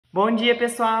Bom dia,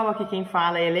 pessoal, aqui quem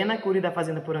fala é Helena Curi da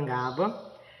Fazenda Porangaba.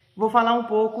 Vou falar um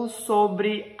pouco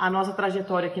sobre a nossa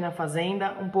trajetória aqui na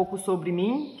Fazenda, um pouco sobre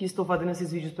mim, que estou fazendo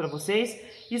esses vídeos para vocês,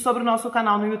 e sobre o nosso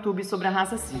canal no YouTube sobre a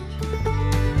raça Sindi.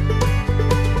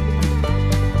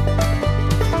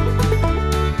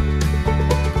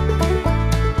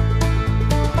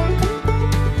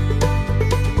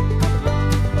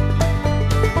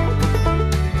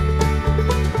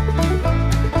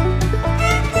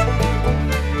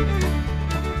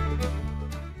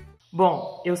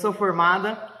 Bom, eu sou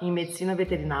formada em Medicina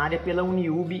Veterinária pela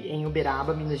Uniub em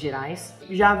Uberaba, Minas Gerais.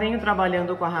 Já venho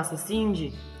trabalhando com a raça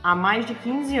Sindi há mais de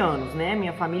 15 anos, né?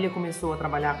 Minha família começou a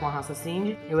trabalhar com a raça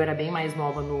Sindi. Eu era bem mais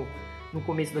nova no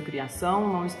começo da criação,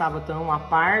 não estava tão a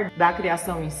par da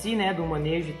criação em si, né? Do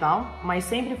manejo e tal. Mas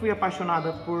sempre fui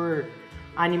apaixonada por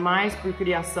animais, por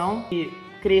criação. E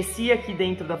cresci aqui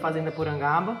dentro da Fazenda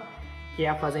Porangaba, que é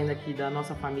a fazenda aqui da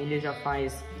nossa família já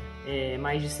faz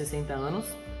mais de 60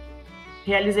 anos.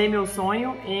 Realizei meu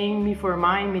sonho em me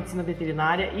formar em medicina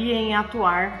veterinária e em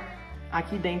atuar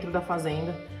aqui dentro da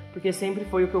fazenda, porque sempre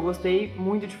foi o que eu gostei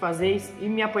muito de fazer e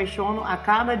me apaixono a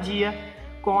cada dia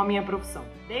com a minha profissão.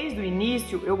 Desde o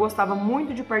início eu gostava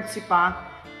muito de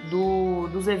participar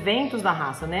dos eventos da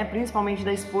raça, né? Principalmente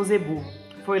da Expo Zebu.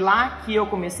 Foi lá que eu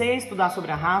comecei a estudar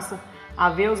sobre a raça, a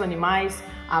ver os animais,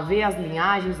 a ver as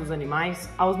linhagens dos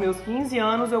animais. Aos meus 15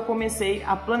 anos eu comecei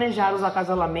a planejar os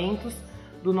acasalamentos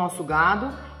do nosso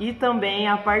gado e também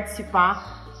a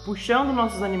participar puxando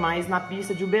nossos animais na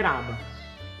pista de Uberaba.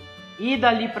 E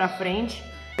dali para frente,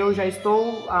 eu já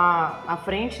estou à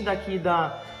frente daqui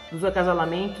dos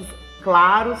acasalamentos,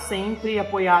 claro, sempre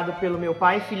apoiado pelo meu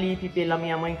pai Felipe e pela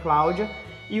minha mãe Cláudia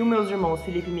e os meus irmãos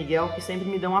Felipe e Miguel, que sempre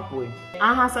me dão apoio.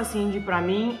 A raça Sindi para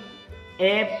mim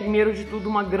é, primeiro de tudo,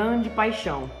 uma grande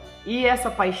paixão. E essa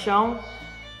paixão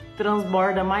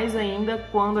transborda mais ainda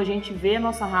quando a gente vê a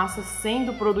nossa raça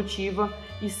sendo produtiva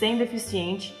e sendo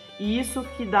eficiente, e isso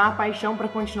que dá a paixão para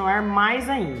continuar mais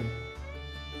ainda.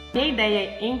 Minha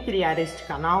ideia em criar este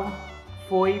canal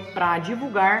foi para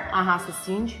divulgar a raça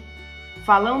Sindi,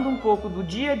 falando um pouco do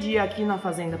dia a dia aqui na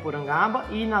Fazenda Porangaba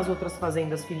e nas outras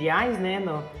fazendas filiais, né,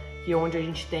 que é onde a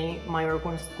gente tem maior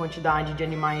quantidade de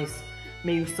animais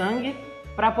meio sangue,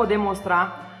 para poder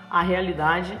mostrar a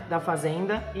realidade da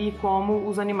fazenda e como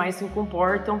os animais se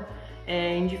comportam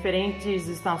em diferentes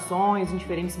estações, em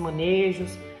diferentes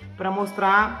manejos, para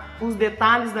mostrar os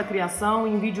detalhes da criação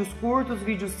em vídeos curtos,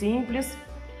 vídeos simples.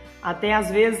 Até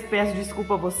às vezes peço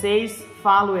desculpa a vocês,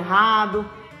 falo errado,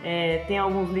 tem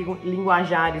alguns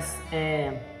linguajares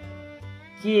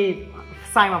que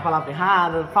sai uma palavra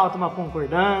errada, falta uma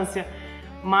concordância,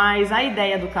 mas a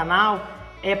ideia do canal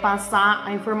é passar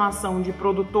a informação de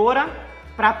produtora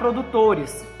para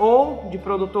produtores, ou de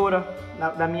produtora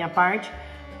da minha parte,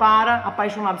 para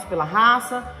apaixonados pela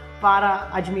raça, para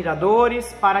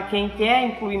admiradores, para quem quer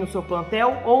incluir no seu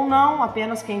plantel, ou não,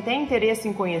 apenas quem tem interesse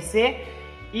em conhecer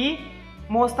e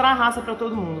mostrar a raça para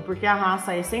todo mundo, porque a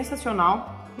raça é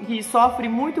sensacional e sofre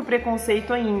muito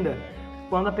preconceito ainda.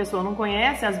 Quando a pessoa não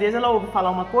conhece, às vezes ela ouve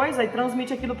falar uma coisa e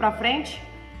transmite aquilo para frente,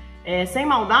 sem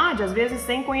maldade, às vezes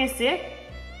sem conhecer,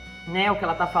 né, o que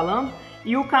ela está falando.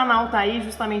 E o canal tá aí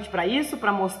justamente para isso,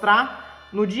 para mostrar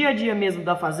no dia a dia mesmo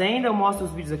da fazenda. Eu mostro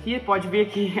os vídeos aqui, pode ver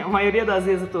que a maioria das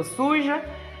vezes eu tô suja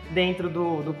dentro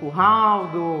do curral,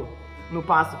 no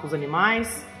pasto com os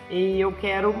animais, e eu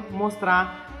quero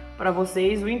mostrar para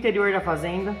vocês o interior da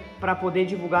fazenda para poder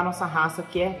divulgar nossa raça,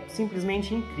 que é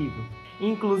simplesmente incrível.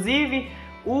 Inclusive,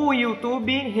 o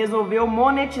YouTube resolveu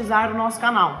monetizar o nosso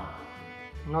canal.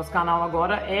 Nosso canal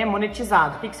agora é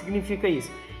monetizado. O que significa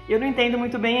isso? Eu não entendo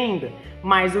muito bem ainda,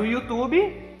 mas o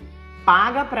YouTube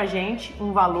paga pra gente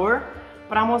um valor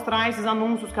para mostrar esses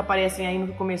anúncios que aparecem aí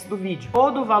no começo do vídeo.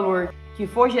 Todo o valor que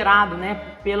for gerado, né,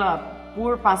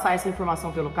 por passar essa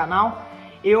informação pelo canal,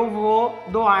 eu vou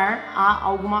doar a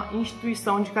alguma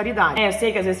instituição de caridade. Eu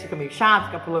sei que às vezes fica meio chato,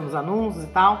 fica pulando os anúncios e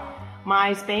tal,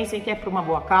 mas pensem que é por uma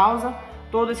boa causa.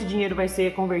 Todo esse dinheiro vai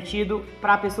ser convertido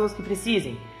para pessoas que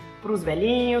precisem. Para os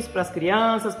velhinhos, para as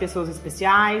crianças, pessoas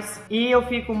especiais. E eu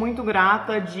fico muito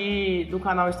grata do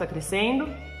canal estar crescendo.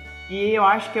 E eu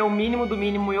acho que é o mínimo do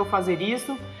mínimo eu fazer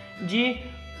isso, de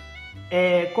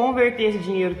converter esse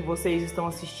dinheiro que vocês estão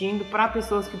assistindo para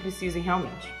pessoas que precisem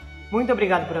realmente. Muito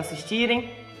obrigada por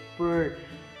assistirem, por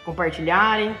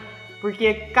compartilharem,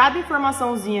 porque cada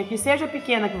informaçãozinha que seja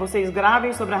pequena que vocês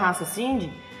gravem sobre a raça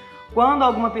Sindi, quando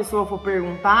alguma pessoa for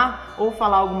perguntar ou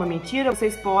falar alguma mentira,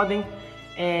 vocês podem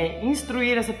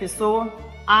instruir essa pessoa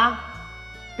a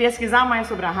pesquisar mais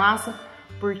sobre a raça,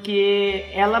 porque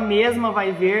ela mesma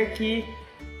vai ver que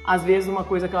Às vezes uma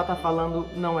coisa que ela está falando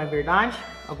não é verdade,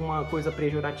 alguma coisa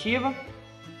pejorativa,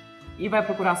 e vai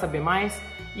procurar saber mais,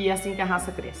 e é assim que a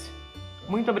raça cresce.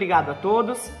 Muito obrigado a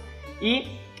todos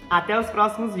e até os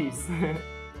próximos vídeos.